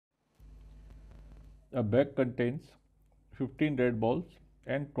a bag contains 15 red balls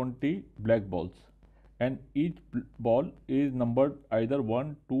and 20 black balls, and each ball is numbered either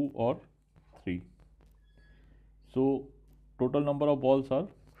 1, 2 or 3. So total number of balls are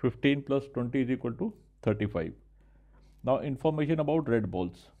 15 plus 20 is equal to 35. Now information about red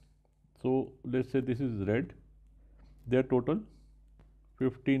balls. So let's say this is red. There are total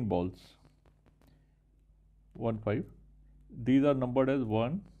 15 balls. 1, 5. These are numbered as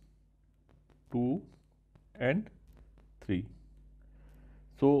 1, 2 and 3.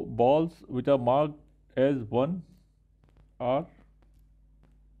 So balls which are marked as 1 are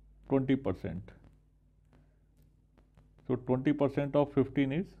 20%. So 20% of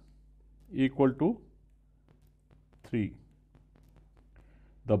 15 is equal to 3.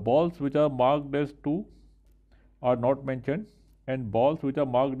 The balls which are marked as 2 are not mentioned, and balls which are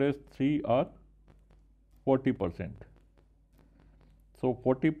marked as 3 are 40%. So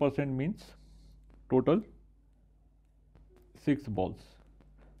 40% means total 6 balls.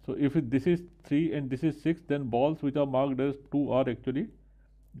 So if this is 3 and this is 6, then balls which are marked as 2 are actually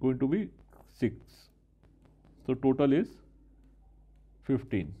going to be 6. So total is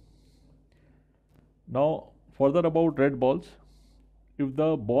 15. Now further about red balls. If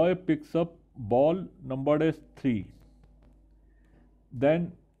the boy picks up ball numbered as 3,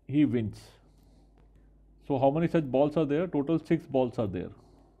 then he wins. So how many such balls are there? Total 6 balls are there.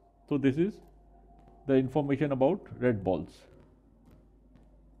 So this is the information about red balls.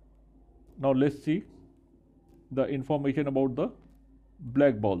 Now let's see the information about the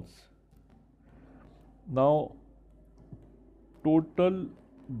black balls. Now total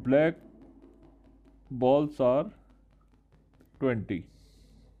black balls are 20.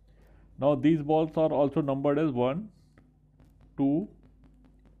 Now these balls are also numbered as 1, 2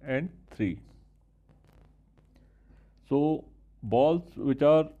 and 3. So balls which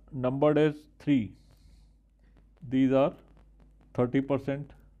are numbered as 3, these are 30%.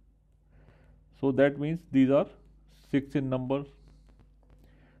 So that means these are 6 in number.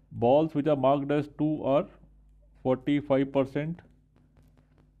 Balls which are marked as 2 are 45%.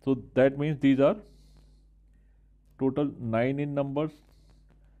 So that means these are total 9 in numbers.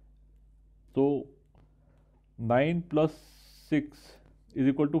 So 9 plus 6 is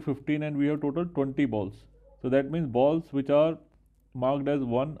equal to 15, and we have total 20 balls. So that means balls which are marked as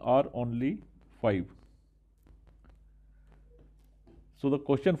 1 are only 5. So the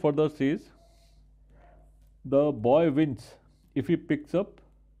question further says the boy wins if he picks up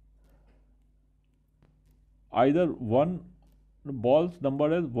either one balls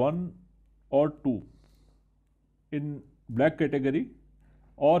numbered as 1 or 2 in black category,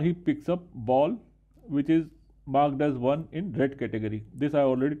 or he picks up ball which is marked as 1 in red category. This I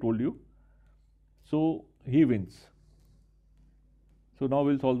already told you. So he wins. So now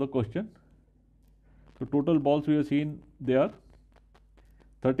we'll solve the question. So total balls we have seen, they are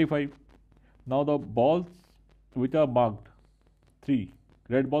 35. Now the balls which are marked 3,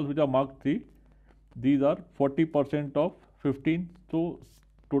 red balls which are marked 3, these are 40% of 15. So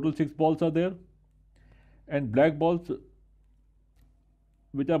total 6 balls are there. And black balls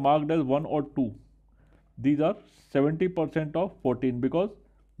which are marked as 1 or 2, these are 70% of 14, because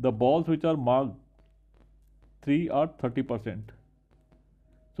the balls which are marked 3 are 30%.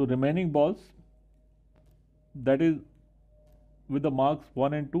 So remaining balls, that is with the marks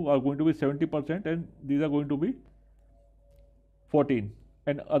 1 and 2, are going to be 70%, and these are going to be 14.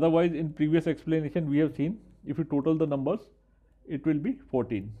 And otherwise in previous explanation we have seen, if you total the numbers, it will be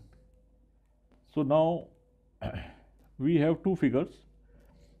 14. So now we have two figures,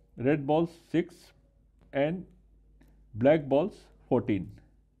 red balls 6 and black balls 14.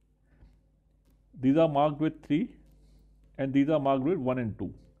 These are marked with 3 and these are marked with 1 and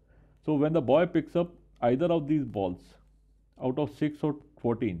 2. So when the boy picks up either of these balls out of 6 or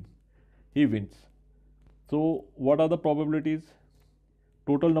 14, he wins. So what are the probabilities?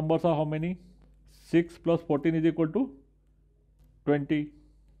 Total numbers are how many? 6 plus 14 is equal to 20.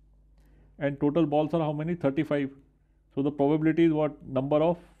 And total balls are how many? 35. So the probability is what? Number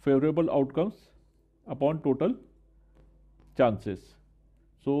of favorable outcomes upon total chances.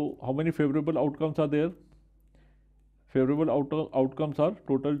 So how many favorable outcomes are there? Favorable outcomes are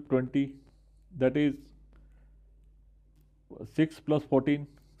total 20. That is 6 plus 14,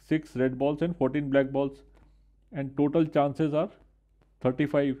 6 red balls and 14 black balls. And total chances are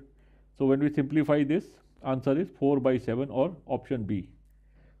 35. So when we simplify this, answer is 4/7 or option B.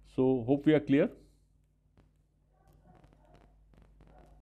 So hope we are clear.